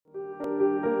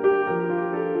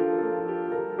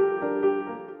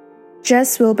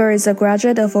Jess Wilbur is a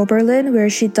graduate of Oberlin, where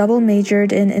she double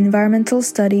majored in environmental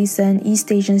studies and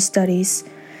East Asian studies.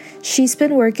 She's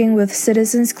been working with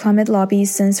Citizens Climate Lobby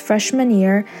since freshman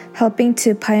year, helping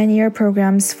to pioneer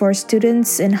programs for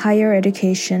students in higher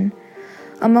education.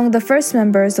 Among the first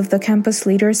members of the Campus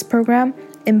Leaders program,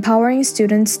 empowering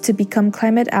students to become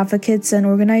climate advocates and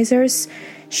organizers,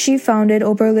 she founded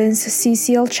Oberlin's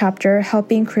CCL chapter,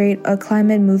 helping create a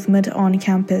climate movement on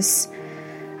campus.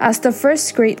 As the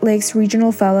first Great Lakes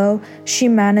Regional Fellow, she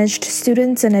managed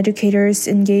students and educators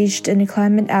engaged in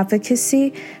climate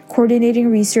advocacy, coordinating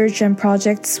research and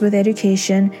projects with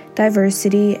education,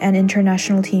 diversity, and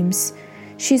international teams.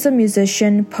 She's a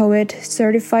musician, poet,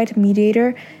 certified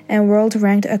mediator, and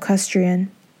world-ranked equestrian.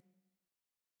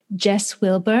 Jess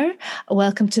Wilbur,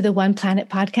 welcome to the One Planet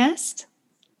podcast.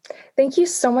 Thank you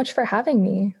so much for having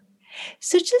me.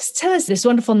 So just tell us, this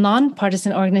wonderful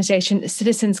nonpartisan organization,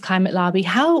 Citizens Climate Lobby,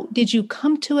 how did you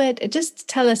come to it? Just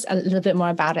tell us a little bit more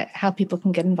about it, how people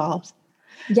can get involved.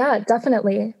 Yeah,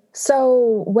 definitely.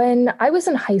 So when I was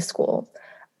in high school,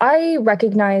 I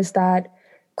recognized that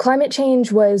climate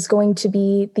change was going to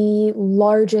be the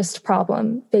largest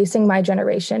problem facing my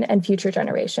generation and future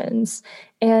generations.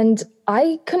 And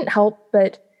I couldn't help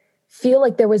but feel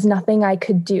like there was nothing I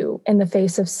could do in the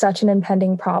face of such an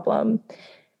impending problem.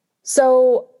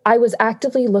 So I was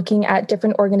actively looking at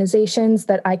different organizations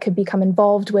that I could become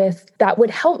involved with that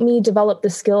would help me develop the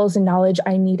skills and knowledge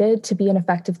I needed to be an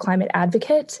effective climate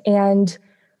advocate and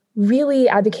really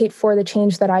advocate for the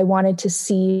change that I wanted to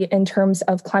see in terms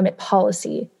of climate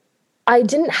policy. I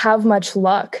didn't have much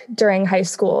luck during high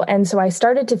school, and so I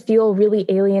started to feel really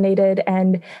alienated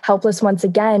and helpless once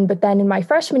again. But then in my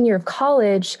freshman year of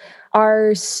college,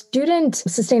 our student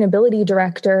sustainability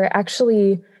director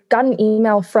actually got an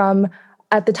email from,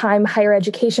 at the time, higher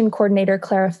education coordinator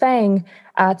Clara Fang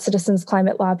at Citizens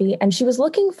Climate Lobby, and she was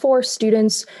looking for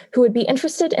students who would be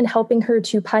interested in helping her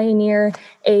to pioneer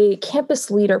a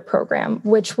campus leader program,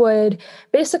 which would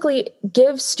basically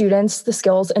give students the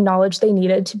skills and knowledge they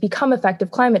needed to become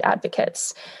effective climate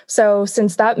advocates. So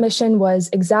since that mission was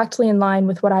exactly in line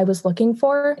with what I was looking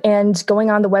for, and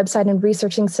going on the website and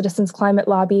researching Citizens Climate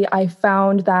Lobby, I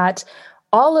found that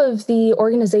all of the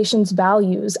organization's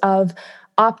values of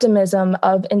optimism,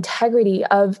 of integrity,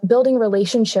 of building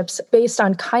relationships based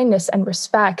on kindness and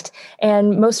respect,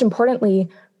 and most importantly,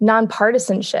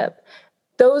 nonpartisanship,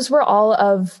 those were all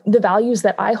of the values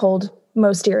that I hold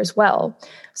most dear as well.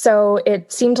 So it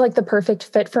seemed like the perfect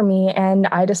fit for me, and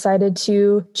I decided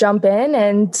to jump in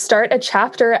and start a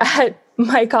chapter at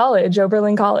my college,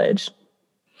 Oberlin College.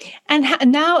 And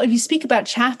now, if you speak about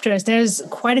chapters, there's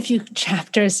quite a few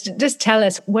chapters. Just tell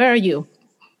us, where are you?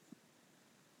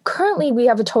 Currently, we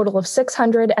have a total of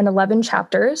 611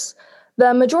 chapters.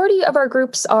 The majority of our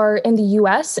groups are in the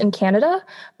US and Canada,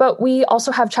 but we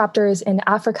also have chapters in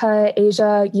Africa,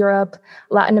 Asia, Europe,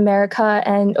 Latin America,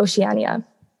 and Oceania.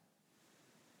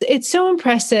 It's so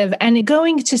impressive. And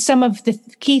going to some of the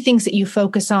key things that you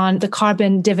focus on, the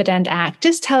Carbon Dividend Act,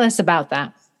 just tell us about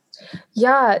that.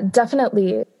 Yeah,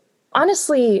 definitely.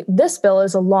 Honestly, this bill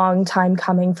is a long time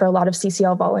coming for a lot of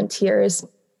CCL volunteers.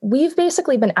 We've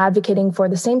basically been advocating for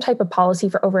the same type of policy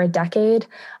for over a decade,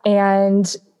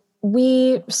 and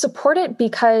we support it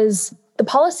because the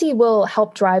policy will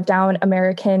help drive down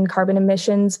American carbon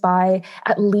emissions by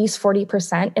at least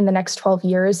 40% in the next 12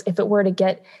 years if it were to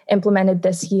get implemented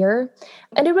this year.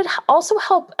 And it would also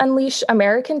help unleash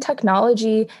American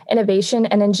technology, innovation,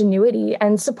 and ingenuity,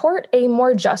 and support a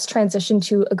more just transition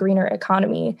to a greener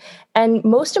economy. And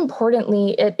most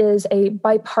importantly, it is a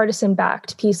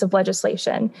bipartisan-backed piece of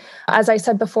legislation. As I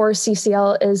said before,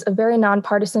 CCL is a very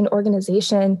nonpartisan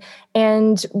organization,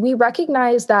 and we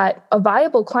recognize that a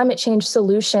viable climate change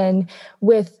solution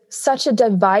with such a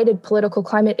divided political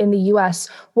climate in the US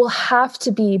will have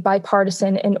to be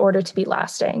bipartisan in order to be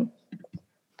lasting.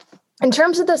 In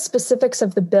terms of the specifics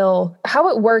of the bill, how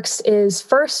it works is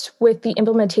first with the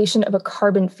implementation of a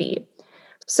carbon fee.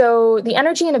 So the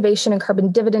Energy Innovation and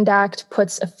Carbon Dividend Act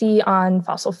puts a fee on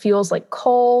fossil fuels like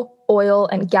coal, oil,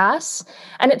 and gas,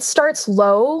 and it starts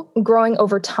low, growing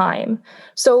over time.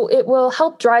 So it will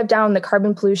help drive down the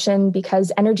carbon pollution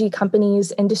because energy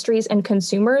companies, industries, and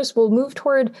consumers will move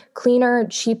toward cleaner,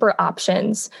 cheaper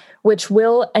options, which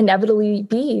will inevitably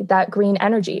be that green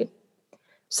energy.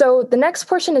 So the next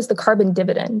portion is the carbon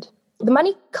dividend. The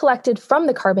money collected from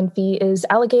the carbon fee is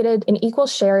allocated in equal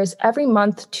shares every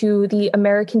month to the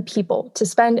American people to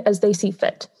spend as they see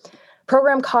fit.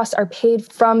 Program costs are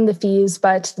paid from the fees,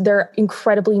 but they're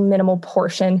incredibly minimal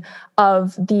portion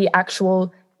of the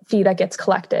actual fee that gets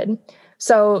collected.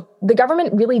 So the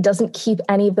government really doesn't keep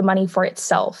any of the money for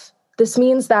itself. This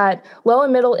means that low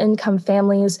and middle income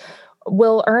families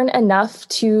will earn enough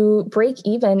to break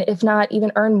even, if not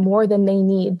even earn more than they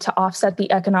need to offset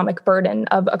the economic burden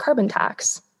of a carbon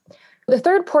tax. The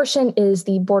third portion is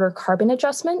the border carbon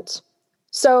adjustment.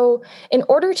 So in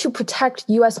order to protect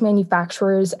U.S.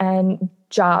 manufacturers and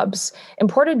jobs,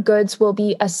 imported goods will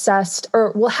be assessed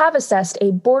or will have assessed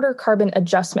a border carbon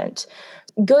adjustment.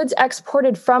 Goods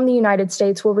exported from the United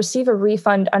States will receive a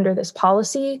refund under this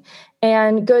policy,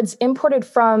 and goods imported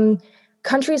from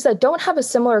countries that don't have a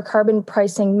similar carbon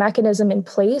pricing mechanism in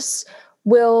place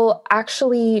will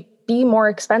actually be more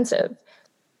expensive.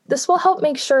 This will help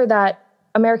make sure that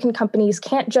American companies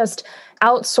can't just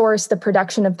outsource the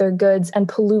production of their goods and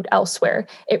pollute elsewhere.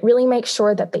 It really makes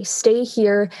sure that they stay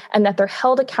here and that they're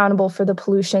held accountable for the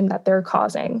pollution that they're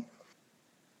causing.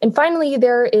 And finally,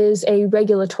 there is a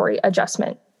regulatory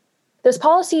adjustment. This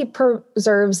policy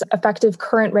preserves effective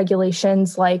current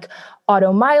regulations like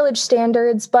auto mileage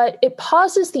standards, but it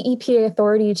pauses the EPA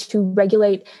authority to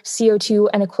regulate CO2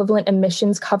 and equivalent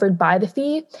emissions covered by the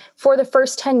fee for the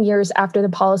first 10 years after the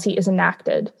policy is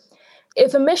enacted.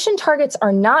 If emission targets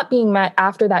are not being met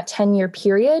after that 10-year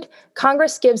period,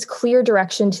 Congress gives clear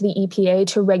direction to the EPA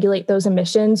to regulate those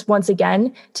emissions once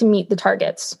again to meet the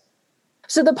targets.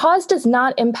 So the pause does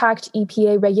not impact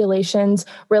EPA regulations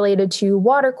related to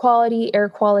water quality, air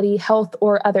quality, health,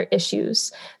 or other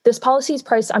issues. This policy's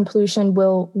price on pollution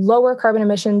will lower carbon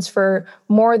emissions for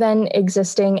more than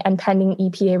existing and pending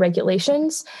EPA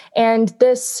regulations. And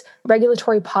this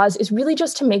regulatory pause is really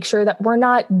just to make sure that we're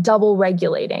not double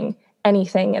regulating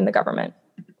anything in the government.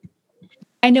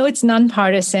 I know it's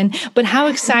nonpartisan, but how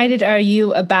excited are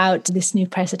you about this new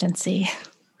presidency?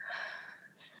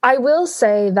 I will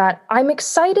say that I'm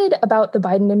excited about the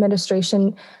Biden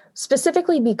administration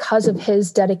specifically because of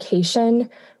his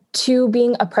dedication to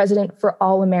being a president for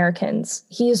all Americans.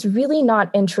 He is really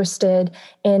not interested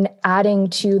in adding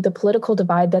to the political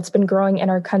divide that's been growing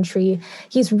in our country.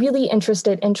 He's really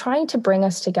interested in trying to bring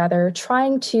us together,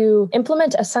 trying to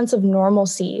implement a sense of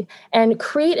normalcy and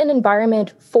create an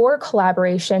environment for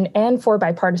collaboration and for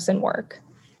bipartisan work.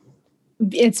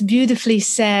 It's beautifully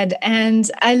said. And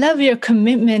I love your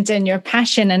commitment and your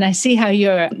passion. And I see how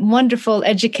you're a wonderful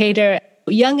educator,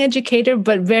 young educator,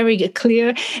 but very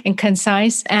clear and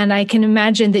concise. And I can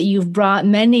imagine that you've brought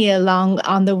many along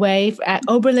on the way at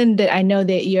Oberlin that I know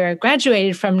that you're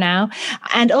graduated from now.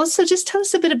 And also just tell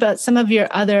us a bit about some of your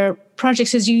other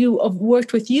projects as you have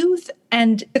worked with youth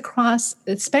and across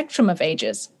the spectrum of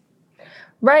ages.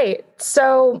 Right.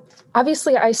 So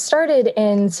obviously, I started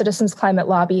in Citizens Climate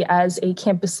Lobby as a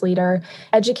campus leader,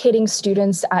 educating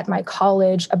students at my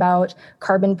college about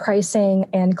carbon pricing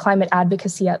and climate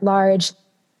advocacy at large.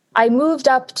 I moved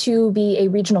up to be a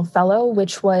regional fellow,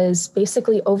 which was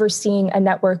basically overseeing a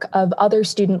network of other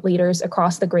student leaders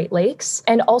across the Great Lakes,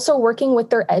 and also working with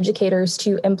their educators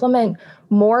to implement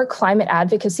more climate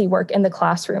advocacy work in the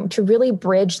classroom to really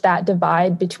bridge that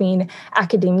divide between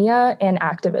academia and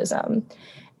activism.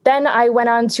 Then I went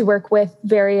on to work with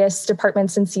various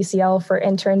departments in CCL for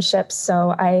internships.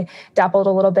 So I dabbled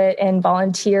a little bit in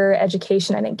volunteer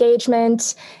education and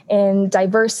engagement, in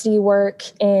diversity work,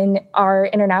 in our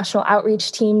international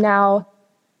outreach team now.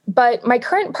 But my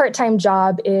current part-time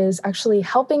job is actually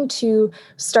helping to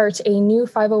start a new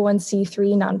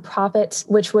 501c3 nonprofit,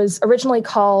 which was originally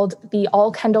called the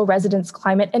All Kendall Residents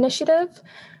Climate Initiative.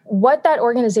 What that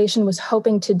organization was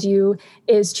hoping to do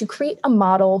is to create a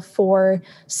model for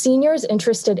seniors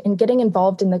interested in getting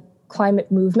involved in the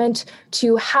climate movement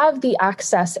to have the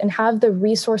access and have the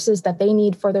resources that they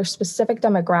need for their specific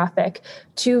demographic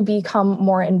to become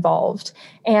more involved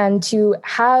and to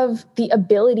have the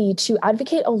ability to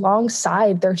advocate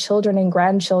alongside their children and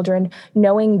grandchildren,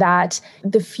 knowing that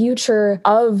the future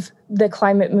of the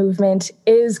climate movement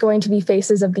is going to be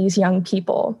faces of these young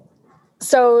people.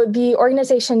 So the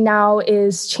organization now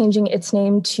is changing its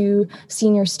name to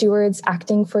Senior Stewards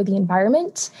Acting for the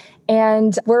Environment.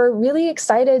 And we're really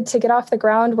excited to get off the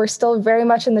ground. We're still very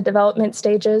much in the development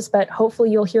stages, but hopefully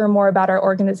you'll hear more about our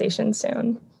organization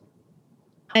soon.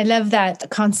 I love that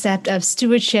concept of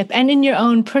stewardship. And in your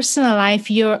own personal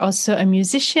life, you're also a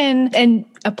musician and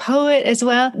a poet as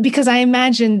well, because I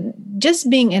imagine just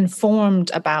being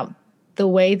informed about the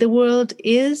way the world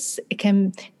is, it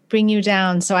can bring you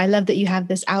down. So I love that you have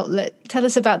this outlet. Tell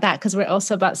us about that, because we're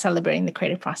also about celebrating the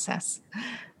creative process.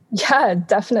 Yeah,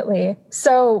 definitely.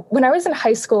 So when I was in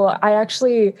high school, I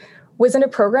actually was in a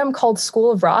program called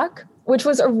School of Rock, which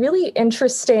was a really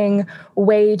interesting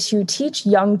way to teach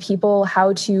young people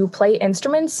how to play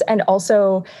instruments and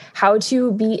also how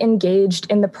to be engaged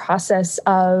in the process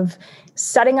of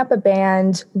setting up a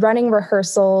band, running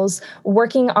rehearsals,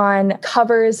 working on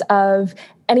covers of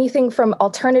anything from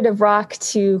alternative rock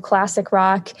to classic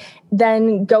rock,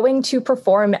 then going to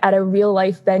perform at a real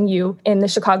life venue in the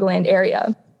Chicagoland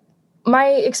area. My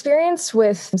experience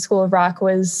with School of Rock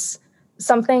was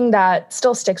something that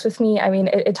still sticks with me. I mean,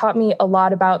 it taught me a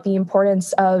lot about the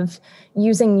importance of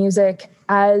using music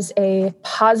as a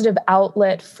positive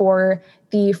outlet for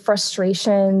the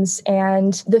frustrations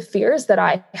and the fears that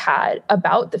I had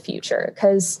about the future.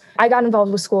 Because I got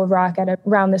involved with School of Rock at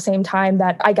around the same time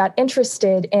that I got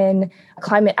interested in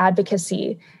climate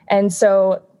advocacy. And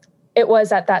so it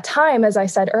was at that time, as I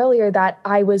said earlier, that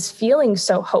I was feeling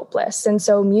so hopeless. And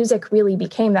so music really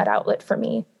became that outlet for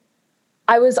me.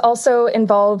 I was also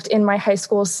involved in my high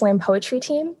school slam poetry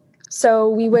team. So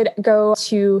we would go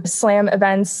to slam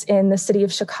events in the city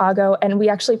of Chicago, and we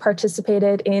actually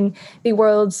participated in the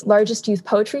world's largest youth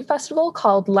poetry festival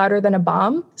called Louder Than a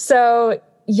Bomb. So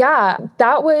yeah,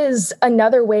 that was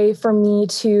another way for me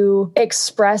to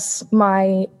express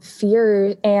my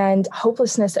fear and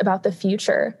hopelessness about the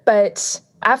future. But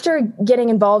after getting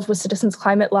involved with Citizens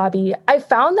Climate Lobby, I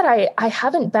found that I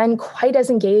haven't been quite as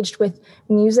engaged with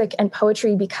music and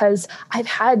poetry because I've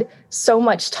had so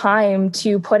much time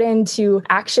to put into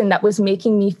action that was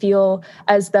making me feel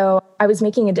as though I was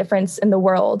making a difference in the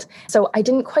world. So I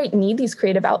didn't quite need these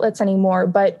creative outlets anymore,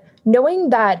 but knowing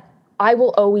that I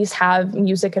will always have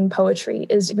music and poetry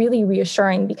is really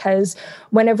reassuring, because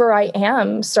whenever I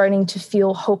am starting to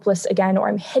feel hopeless again, or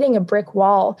I'm hitting a brick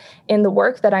wall in the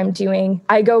work that I'm doing,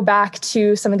 I go back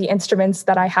to some of the instruments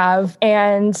that I have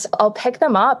and I'll pick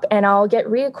them up and I'll get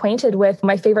reacquainted with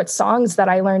my favorite songs that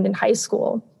I learned in high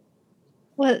school.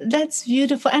 Well, that's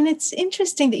beautiful. And it's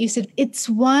interesting that you said it's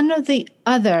one or the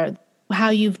other,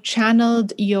 how you've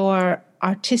channeled your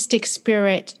artistic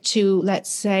spirit to, let's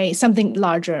say, something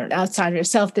larger outside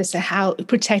yourself, this how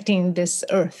protecting this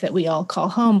earth that we all call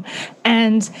home,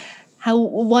 and how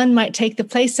one might take the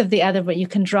place of the other, but you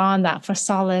can draw on that for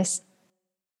solace.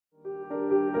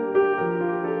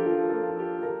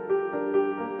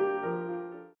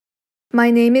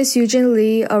 My name is Eugene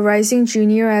Lee, a rising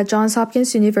junior at Johns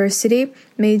Hopkins University,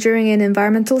 majoring in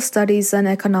environmental studies and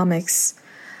economics.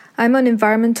 I'm an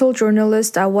environmental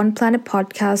journalist at One Planet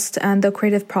Podcast and The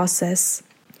Creative Process.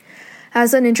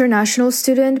 As an international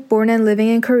student born and living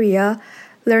in Korea,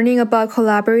 learning about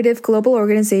collaborative global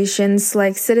organizations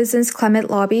like Citizens Climate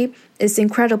Lobby is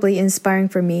incredibly inspiring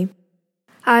for me.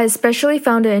 I especially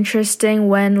found it interesting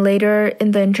when later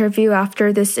in the interview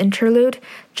after this interlude,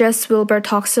 Jess Wilbur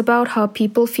talks about how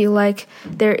people feel like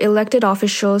their elected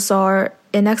officials are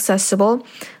inaccessible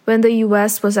when the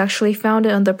U.S. was actually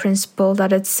founded on the principle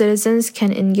that its citizens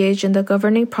can engage in the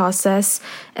governing process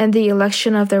and the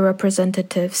election of their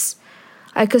representatives.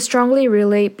 I could strongly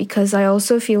relate because I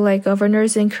also feel like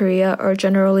governors in Korea are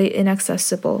generally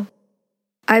inaccessible.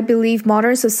 I believe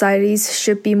modern societies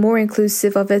should be more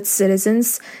inclusive of its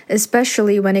citizens,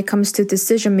 especially when it comes to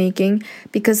decision-making,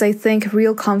 because I think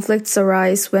real conflicts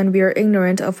arise when we are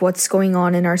ignorant of what's going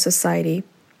on in our society.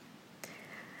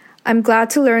 I'm glad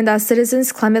to learn that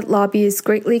Citizens Climate Lobby is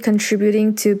greatly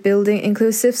contributing to building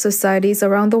inclusive societies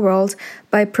around the world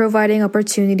by providing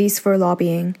opportunities for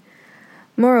lobbying.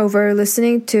 Moreover,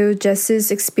 listening to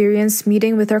Jess's experience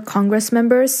meeting with her Congress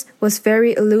members was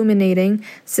very illuminating,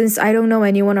 since I don't know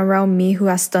anyone around me who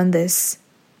has done this.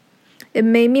 It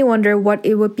made me wonder what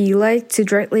it would be like to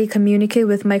directly communicate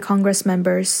with my Congress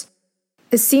members.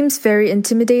 It seems very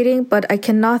intimidating, but I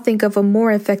cannot think of a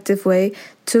more effective way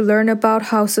to learn about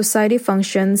how society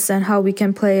functions and how we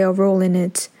can play a role in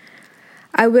it.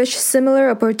 I wish similar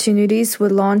opportunities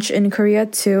would launch in Korea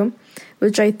too,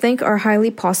 which I think are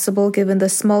highly possible given the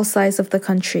small size of the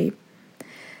country.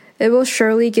 It will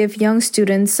surely give young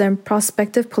students and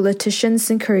prospective politicians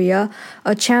in Korea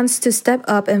a chance to step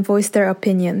up and voice their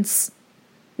opinions.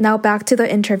 Now back to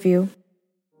the interview.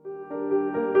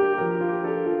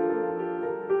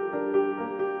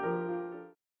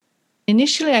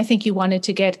 Initially, I think you wanted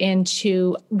to get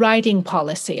into writing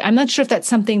policy. I'm not sure if that's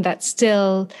something that's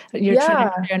still your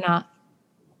trajectory or not.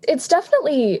 It's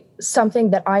definitely something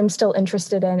that I'm still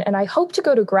interested in, and I hope to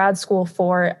go to grad school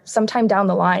for sometime down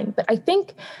the line. But I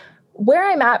think where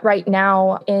I'm at right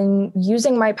now in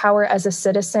using my power as a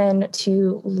citizen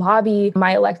to lobby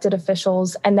my elected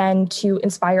officials and then to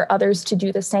inspire others to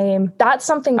do the same, that's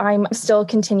something I'm still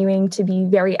continuing to be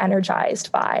very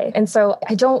energized by. And so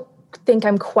I don't think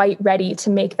I'm quite ready to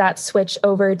make that switch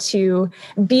over to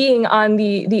being on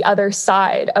the other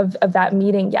side of that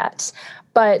meeting yet.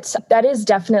 But that is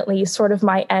definitely sort of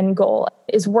my end goal.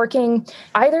 is working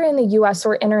either in the US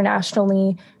or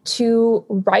internationally to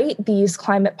write these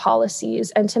climate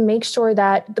policies and to make sure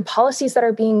that the policies that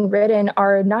are being written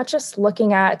are not just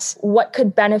looking at what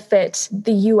could benefit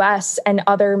the US and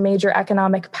other major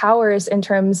economic powers in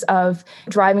terms of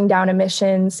driving down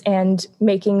emissions and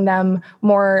making them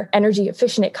more energy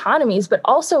efficient economies, but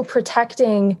also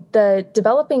protecting the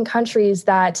developing countries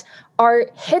that are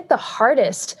hit the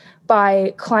hardest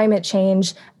by climate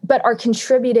change, but are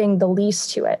contributing the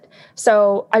least to it.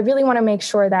 So I really want to make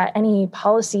sure that any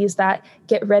policies that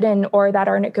get written or that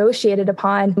are negotiated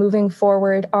upon moving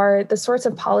forward are the sorts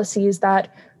of policies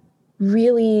that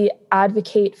really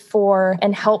advocate for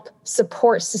and help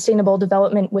support sustainable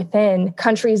development within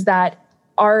countries that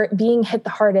are being hit the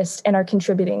hardest and are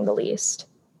contributing the least.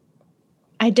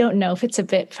 I don't know if it's a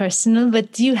bit personal,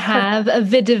 but do you have a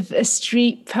bit of a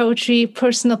street poetry,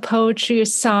 personal poetry or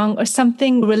song or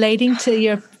something relating to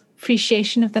your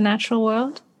appreciation of the natural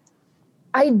world?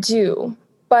 I do,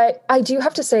 but I do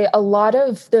have to say a lot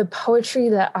of the poetry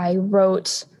that I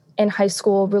wrote in high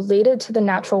school related to the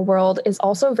natural world is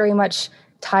also very much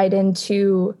tied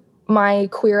into my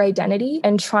queer identity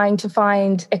and trying to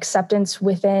find acceptance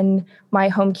within my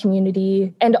home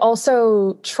community, and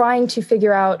also trying to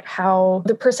figure out how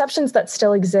the perceptions that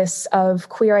still exist of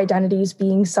queer identities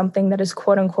being something that is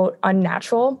quote unquote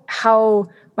unnatural, how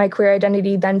my queer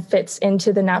identity then fits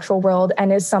into the natural world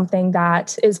and is something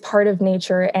that is part of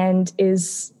nature and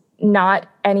is not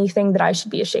anything that I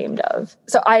should be ashamed of.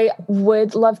 So I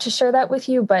would love to share that with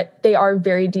you, but they are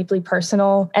very deeply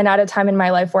personal. And at a time in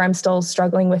my life where I'm still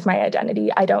struggling with my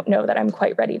identity, I don't know that I'm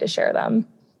quite ready to share them.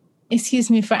 Excuse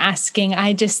me for asking.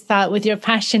 I just thought with your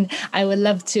passion, I would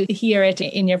love to hear it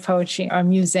in your poetry or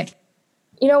music.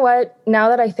 You know what? Now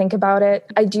that I think about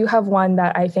it, I do have one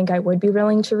that I think I would be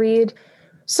willing to read.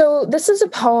 So this is a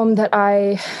poem that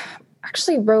I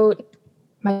actually wrote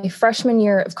my freshman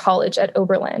year of college at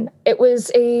Oberlin. It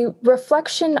was a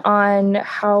reflection on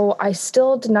how I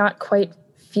still did not quite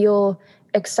feel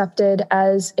accepted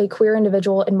as a queer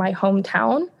individual in my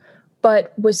hometown,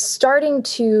 but was starting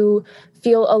to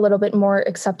feel a little bit more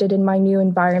accepted in my new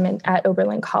environment at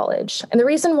Oberlin College. And the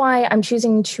reason why I'm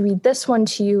choosing to read this one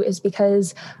to you is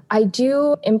because I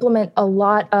do implement a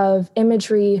lot of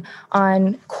imagery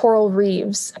on coral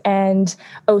reefs and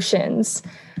oceans.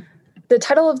 The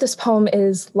title of this poem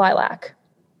is Lilac.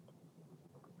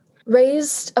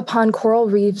 Raised upon coral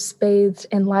reefs bathed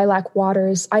in lilac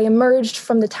waters, I emerged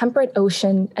from the temperate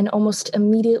ocean and almost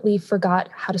immediately forgot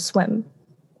how to swim.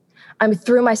 I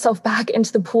threw myself back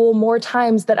into the pool more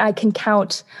times than I can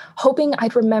count, hoping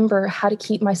I'd remember how to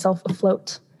keep myself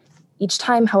afloat. Each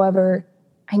time, however,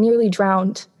 I nearly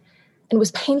drowned and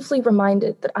was painfully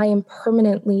reminded that I am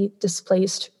permanently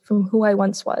displaced from who I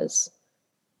once was.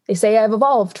 They say I've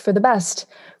evolved for the best,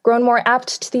 grown more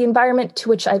apt to the environment to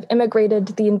which I've immigrated,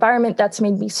 the environment that's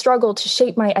made me struggle to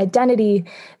shape my identity,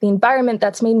 the environment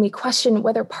that's made me question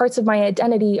whether parts of my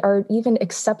identity are even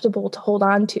acceptable to hold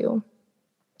on to.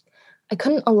 I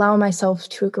couldn't allow myself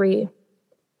to agree.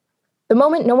 The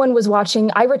moment no one was watching,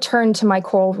 I returned to my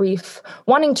coral reef,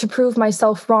 wanting to prove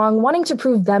myself wrong, wanting to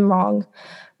prove them wrong.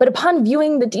 But upon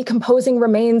viewing the decomposing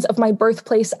remains of my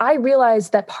birthplace, I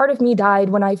realized that part of me died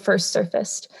when I first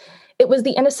surfaced. It was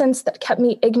the innocence that kept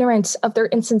me ignorant of their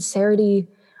insincerity,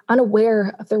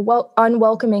 unaware of their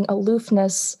unwelcoming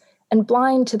aloofness, and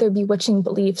blind to their bewitching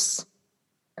beliefs.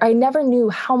 I never knew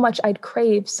how much I'd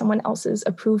crave someone else's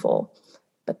approval.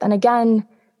 But then again,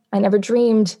 I never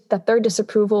dreamed that their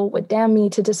disapproval would damn me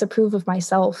to disapprove of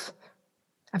myself.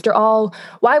 After all,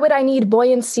 why would I need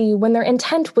buoyancy when their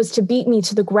intent was to beat me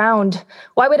to the ground?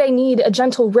 Why would I need a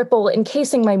gentle ripple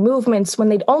encasing my movements when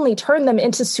they'd only turn them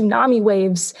into tsunami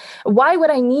waves? Why would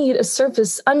I need a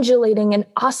surface undulating and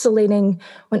oscillating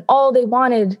when all they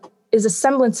wanted is a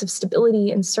semblance of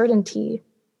stability and certainty?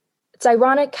 It's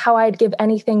ironic how I'd give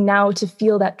anything now to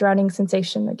feel that drowning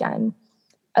sensation again.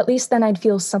 At least then I'd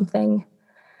feel something.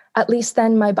 At least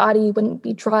then my body wouldn't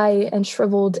be dry and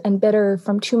shriveled and bitter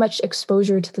from too much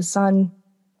exposure to the sun.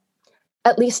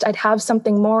 At least I'd have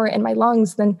something more in my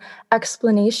lungs than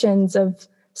explanations of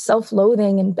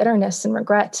self-loathing and bitterness and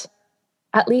regret.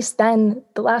 At least then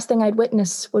the last thing I'd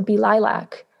witness would be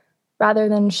lilac, rather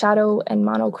than shadow and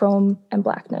monochrome and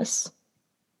blackness.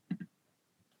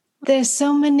 There's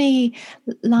so many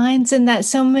lines in that,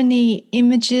 so many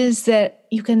images that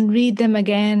you can read them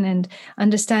again and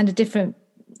understand a different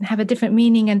have a different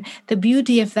meaning, and the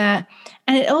beauty of that.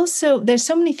 And it also, there's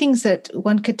so many things that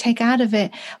one could take out of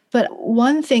it. But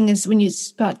one thing is when you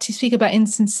speak about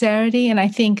insincerity, and I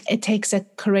think it takes a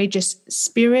courageous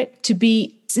spirit to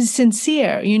be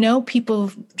sincere.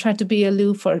 People try to be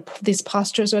aloof or these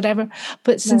postures or whatever,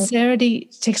 but sincerity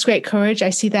takes great courage. I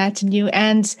see that in you.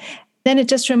 And then it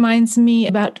just reminds me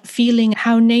about feeling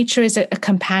how nature is a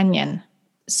companion.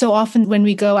 So often when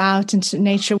we go out into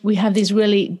nature, we have these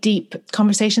really deep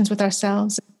conversations with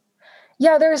ourselves.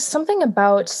 Yeah, there's something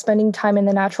about spending time in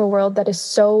the natural world that is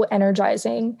so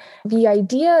energizing. The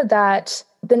idea that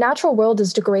the natural world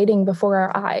is degrading before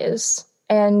our eyes.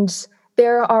 And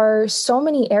there are so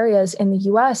many areas in the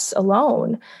US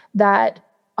alone that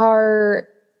are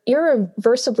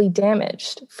irreversibly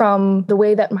damaged from the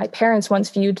way that my parents once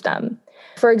viewed them.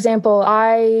 For example,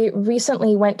 I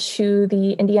recently went to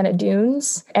the Indiana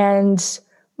Dunes, and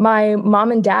my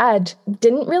mom and dad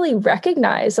didn't really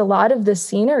recognize a lot of the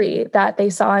scenery that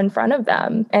they saw in front of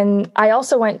them. And I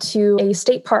also went to a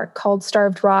state park called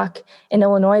Starved Rock in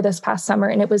Illinois this past summer,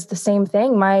 and it was the same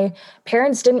thing. My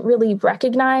parents didn't really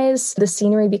recognize the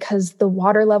scenery because the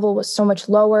water level was so much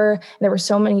lower, and there were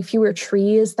so many fewer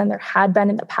trees than there had been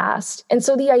in the past. And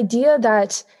so the idea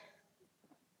that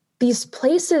these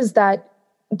places that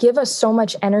give us so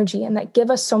much energy and that give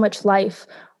us so much life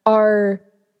are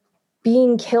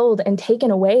being killed and taken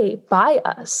away by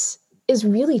us is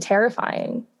really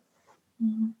terrifying.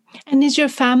 And is your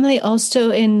family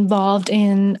also involved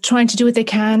in trying to do what they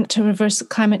can to reverse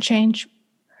climate change?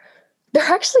 They're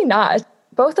actually not.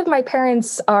 Both of my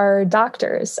parents are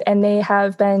doctors, and they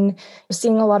have been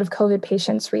seeing a lot of COVID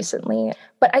patients recently.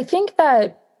 But I think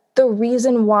that the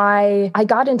reason why I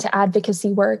got into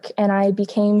advocacy work and I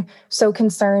became so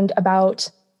concerned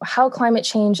about how climate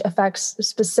change affects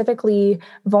specifically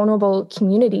vulnerable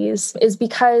communities is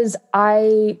because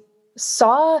I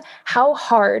saw how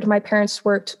hard my parents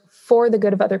worked for the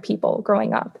good of other people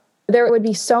growing up. There would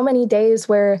be so many days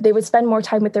where they would spend more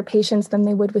time with their patients than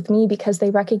they would with me because they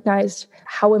recognized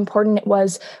how important it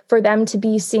was for them to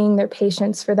be seeing their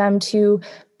patients, for them to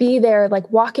be there,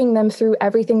 like walking them through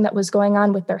everything that was going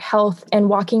on with their health and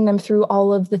walking them through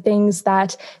all of the things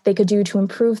that they could do to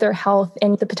improve their health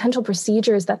and the potential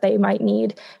procedures that they might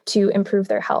need to improve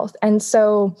their health. And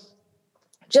so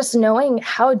just knowing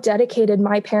how dedicated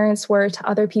my parents were to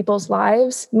other people's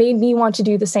lives made me want to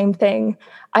do the same thing.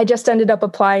 I just ended up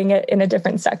applying it in a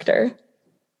different sector.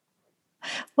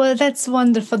 Well, that's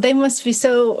wonderful. They must be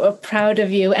so proud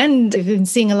of you. And I've been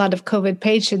seeing a lot of COVID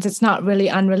patients. It's not really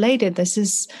unrelated. This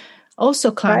is also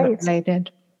climate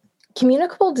related.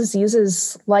 Communicable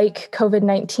diseases like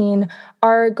COVID-19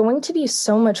 are going to be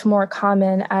so much more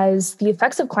common as the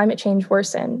effects of climate change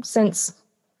worsen, since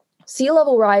sea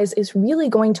level rise is really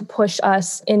going to push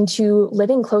us into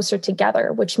living closer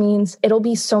together, which means it'll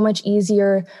be so much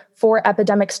easier for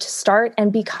epidemics to start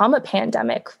and become a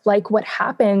pandemic, like what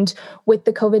happened with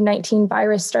the COVID-19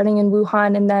 virus starting in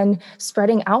Wuhan and then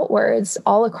spreading outwards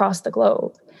all across the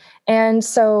globe. And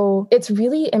so it's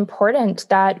really important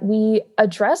that we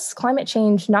address climate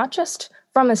change, not just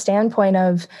from a standpoint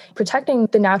of protecting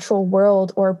the natural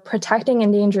world or protecting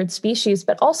endangered species,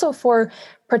 but also for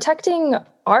protecting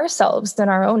ourselves and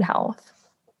our own health.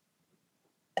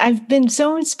 I've been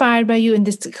so inspired by you in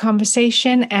this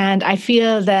conversation, and I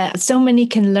feel that so many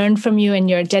can learn from you and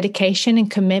your dedication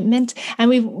and commitment. And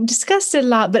we've discussed it a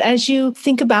lot, but as you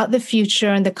think about the future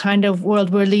and the kind of world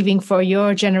we're leaving for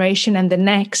your generation and the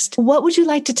next, what would you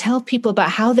like to tell people about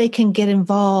how they can get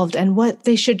involved and what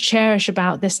they should cherish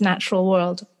about this natural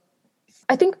world?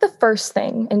 I think the first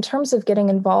thing in terms of getting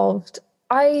involved,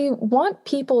 I want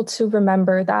people to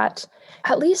remember that,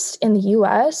 at least in the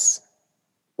US,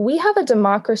 we have a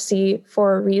democracy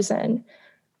for a reason.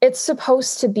 It's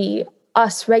supposed to be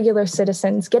us regular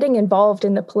citizens getting involved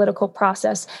in the political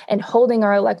process and holding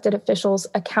our elected officials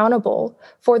accountable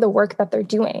for the work that they're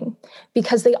doing,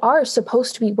 because they are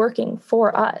supposed to be working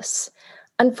for us.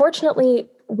 Unfortunately,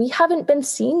 we haven't been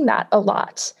seeing that a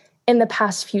lot in the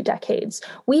past few decades.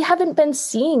 We haven't been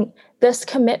seeing this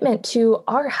commitment to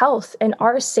our health and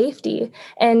our safety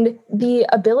and the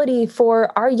ability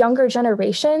for our younger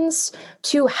generations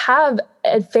to have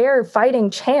a fair fighting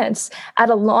chance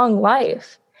at a long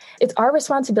life. It's our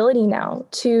responsibility now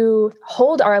to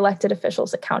hold our elected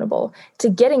officials accountable, to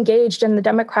get engaged in the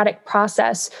democratic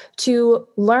process, to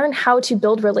learn how to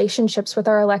build relationships with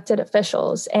our elected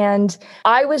officials. And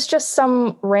I was just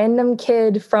some random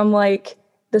kid from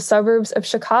the suburbs of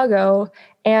Chicago,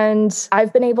 and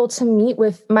I've been able to meet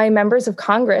with my members of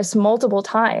Congress multiple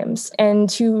times and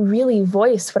to really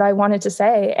voice what I wanted to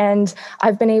say. And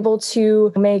I've been able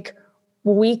to make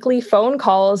weekly phone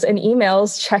calls and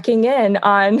emails checking in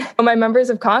on my members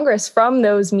of Congress from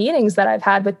those meetings that I've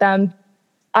had with them.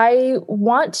 I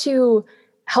want to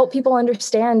help people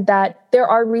understand that there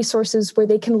are resources where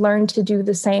they can learn to do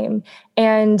the same.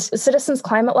 And Citizens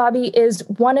Climate Lobby is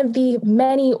one of the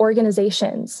many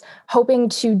organizations hoping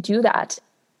to do that.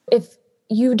 If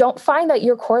you don't find that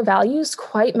your core values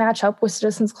quite match up with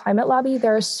Citizens Climate Lobby,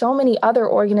 there are so many other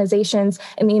organizations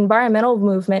in the environmental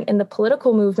movement, in the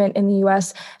political movement in the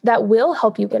US that will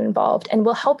help you get involved and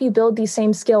will help you build these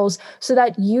same skills so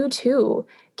that you too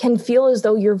can feel as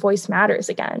though your voice matters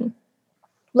again.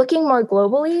 Looking more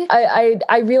globally,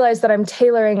 I realize that I'm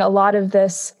tailoring a lot of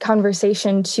this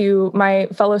conversation to my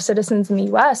fellow citizens in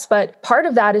the US, but part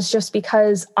of that is just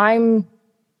because I'm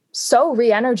so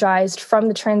re-energized from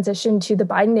the transition to the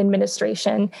Biden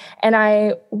administration. And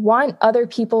I want other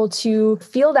people to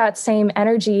feel that same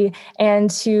energy and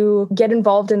to get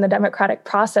involved in the democratic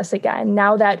process again,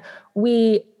 now that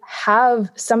we have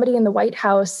somebody in the White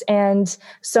House and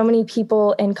so many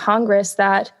people in Congress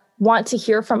that want to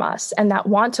hear from us and that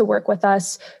want to work with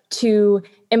us to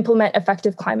implement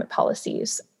effective climate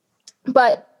policies.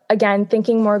 But again,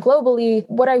 thinking more globally,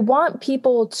 what I want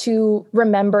people to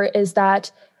remember is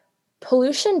that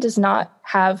pollution does not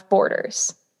have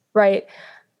borders, right?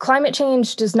 Climate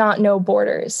change does not know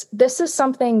borders. This is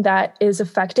something that is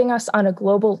affecting us on a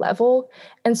global level.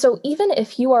 And so even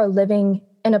if you are living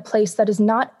in a place that is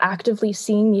not actively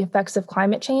seeing the effects of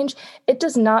climate change, it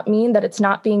does not mean that it's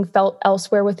not being felt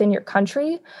elsewhere within your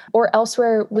country or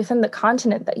elsewhere within the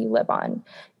continent that you live on.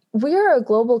 We are a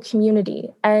global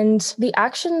community, and the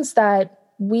actions that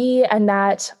we and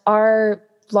that our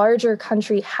larger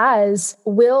country has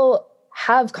will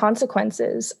have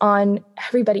consequences on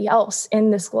everybody else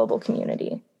in this global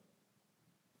community.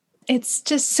 It's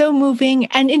just so moving.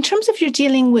 And in terms of your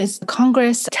dealing with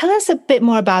Congress, tell us a bit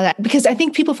more about that, because I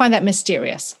think people find that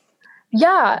mysterious.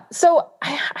 Yeah. So,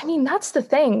 I mean, that's the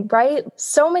thing, right?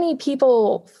 So many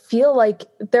people feel like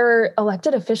their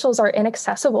elected officials are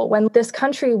inaccessible when this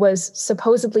country was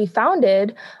supposedly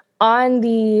founded on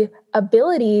the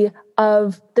ability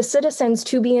of the citizens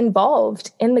to be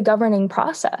involved in the governing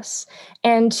process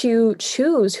and to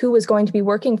choose who was going to be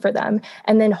working for them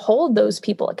and then hold those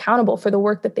people accountable for the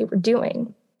work that they were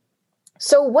doing.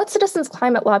 So what Citizens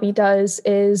Climate Lobby does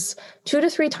is 2 to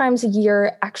 3 times a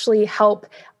year actually help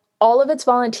all of its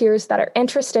volunteers that are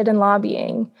interested in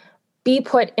lobbying be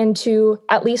put into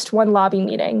at least one lobby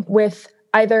meeting with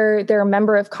either their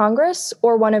member of Congress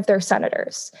or one of their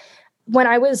senators. When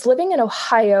I was living in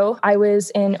Ohio, I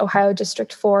was in Ohio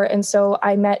District 4, and so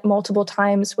I met multiple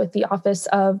times with the office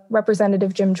of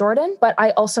Representative Jim Jordan, but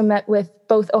I also met with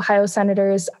both Ohio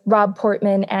Senators Rob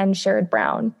Portman and Sherrod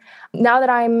Brown. Now that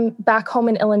I'm back home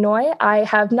in Illinois, I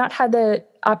have not had the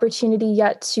opportunity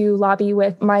yet to lobby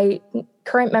with my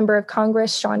current member of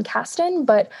Congress, Sean Casten,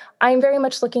 but I'm very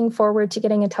much looking forward to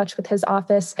getting in touch with his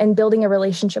office and building a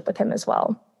relationship with him as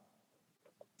well.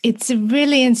 It's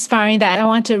really inspiring that. I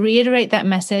want to reiterate that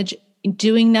message.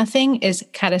 Doing nothing is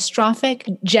catastrophic.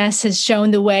 Jess has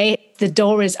shown the way. The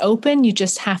door is open. You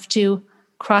just have to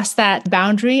cross that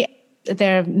boundary.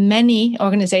 There are many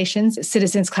organizations,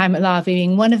 Citizens Climate Lobby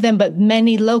being one of them, but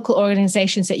many local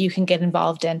organizations that you can get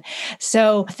involved in.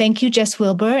 So thank you, Jess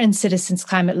Wilbur and Citizens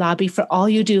Climate Lobby, for all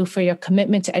you do, for your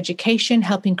commitment to education,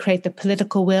 helping create the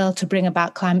political will to bring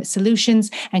about climate solutions,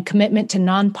 and commitment to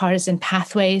nonpartisan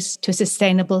pathways to a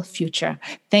sustainable future.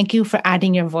 Thank you for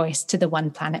adding your voice to the One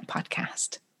Planet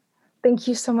podcast. Thank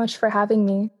you so much for having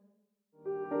me.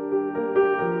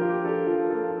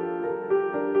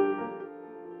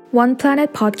 One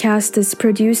Planet podcast is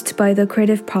produced by The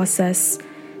Creative Process.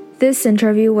 This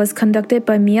interview was conducted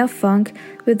by Mia Funk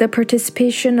with the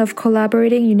participation of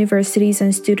collaborating universities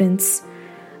and students.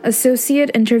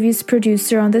 Associate interviews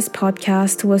producer on this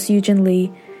podcast was Eugen Lee.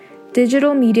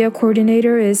 Digital media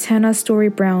coordinator is Hannah Story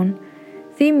Brown.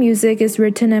 Theme music is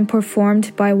written and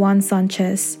performed by Juan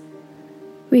Sanchez.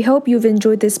 We hope you've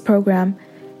enjoyed this program.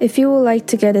 If you would like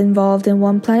to get involved in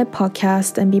One Planet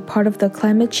podcast and be part of the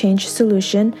climate change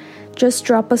solution, just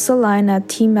drop us a line at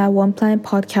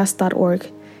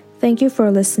team@oneplanetpodcast.org. Thank you for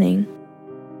listening.